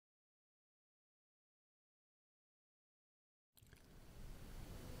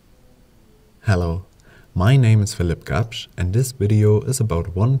Hello, my name is Philipp Gabsch and this video is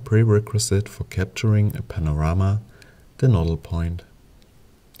about one prerequisite for capturing a panorama, the nodal point.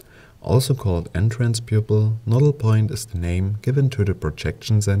 Also called entrance pupil, nodal point is the name given to the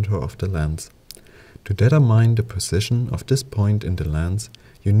projection center of the lens. To determine the position of this point in the lens,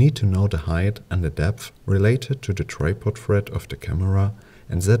 you need to know the height and the depth related to the tripod thread of the camera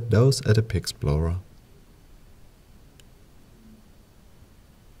and set those at a piXplorer.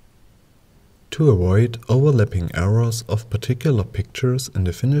 To avoid overlapping errors of particular pictures in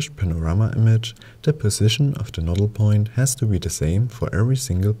the finished panorama image, the position of the nodal point has to be the same for every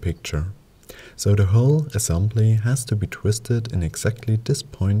single picture. So the whole assembly has to be twisted in exactly this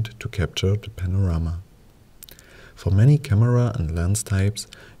point to capture the panorama. For many camera and lens types,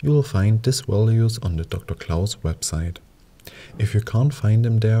 you will find these values on the Dr. Klaus website. If you can't find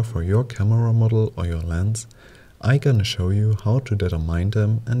them there for your camera model or your lens, I'm gonna show you how to determine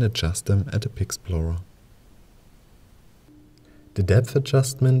them and adjust them at the piXplorer. The depth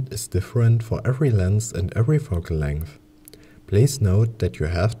adjustment is different for every lens and every focal length. Please note that you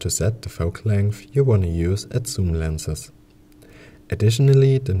have to set the focal length you want to use at zoom lenses.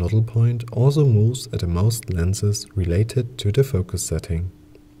 Additionally, the nodal point also moves at most lenses related to the focus setting.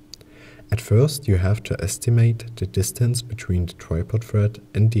 At first you have to estimate the distance between the tripod thread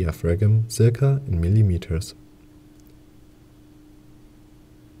and diaphragm circa in millimeters.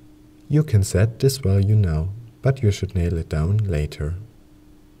 You can set this value now, but you should nail it down later.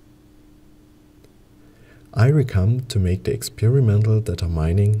 I recommend to make the experimental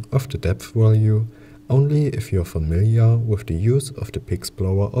determining of the depth value only if you are familiar with the use of the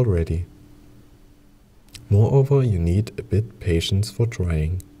piXplorer already. Moreover, you need a bit patience for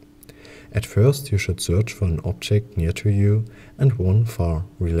trying. At first you should search for an object near to you and one far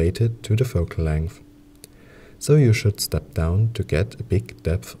related to the focal length. So you should step down to get a big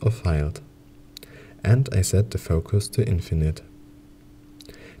depth of field. And I set the focus to infinite.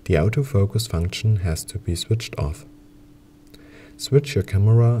 The autofocus function has to be switched off. Switch your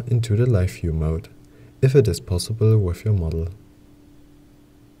camera into the live view mode, if it is possible with your model.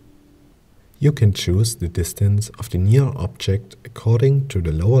 You can choose the distance of the near object according to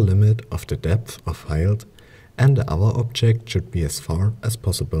the lower limit of the depth of field, and the other object should be as far as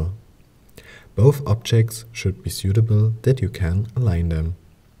possible. Both objects should be suitable that you can align them.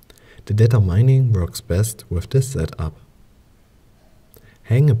 The determining works best with this setup.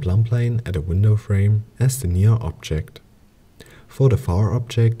 Hang a plumb line at a window frame as the near object. For the far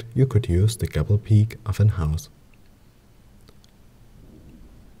object you could use the gable peak of an house.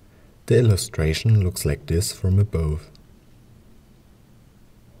 The illustration looks like this from above.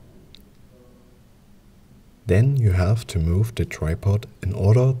 Then you have to move the tripod in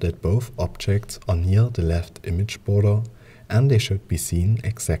order that both objects are near the left image border and they should be seen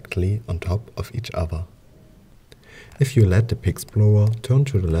exactly on top of each other. If you let the piXplorer turn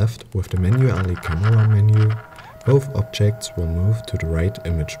to the left with the manually camera menu, both objects will move to the right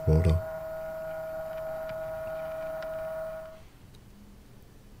image border.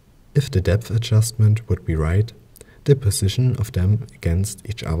 If the depth adjustment would be right, the position of them against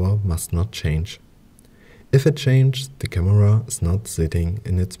each other must not change. If it changes, the camera is not sitting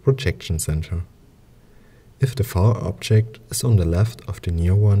in its projection center. If the far object is on the left of the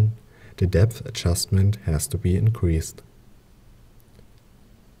near one, the depth adjustment has to be increased.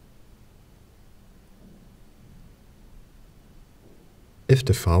 If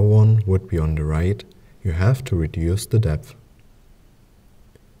the far one would be on the right, you have to reduce the depth.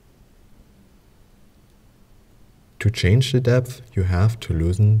 To change the depth, you have to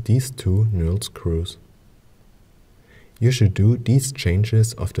loosen these two knurled screws. You should do these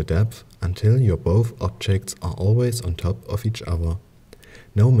changes of the depth until your both objects are always on top of each other,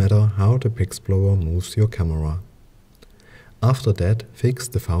 no matter how the piXplorer moves your camera. After that, fix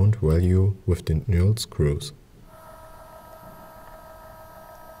the found value with the knurled screws.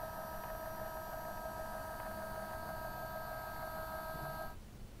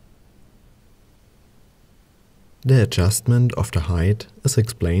 The adjustment of the height is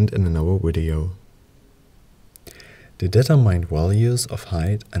explained in another video. The determined values of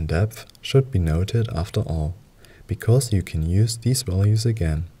height and depth should be noted after all, because you can use these values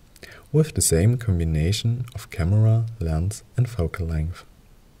again, with the same combination of camera, lens and focal length.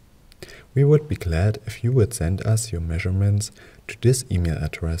 We would be glad if you would send us your measurements to this email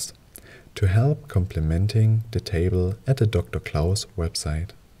address, to help complementing the table at the Dr. Klaus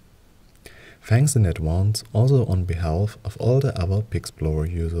website. Thanks in advance also on behalf of all the other piXplorer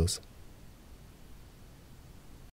users.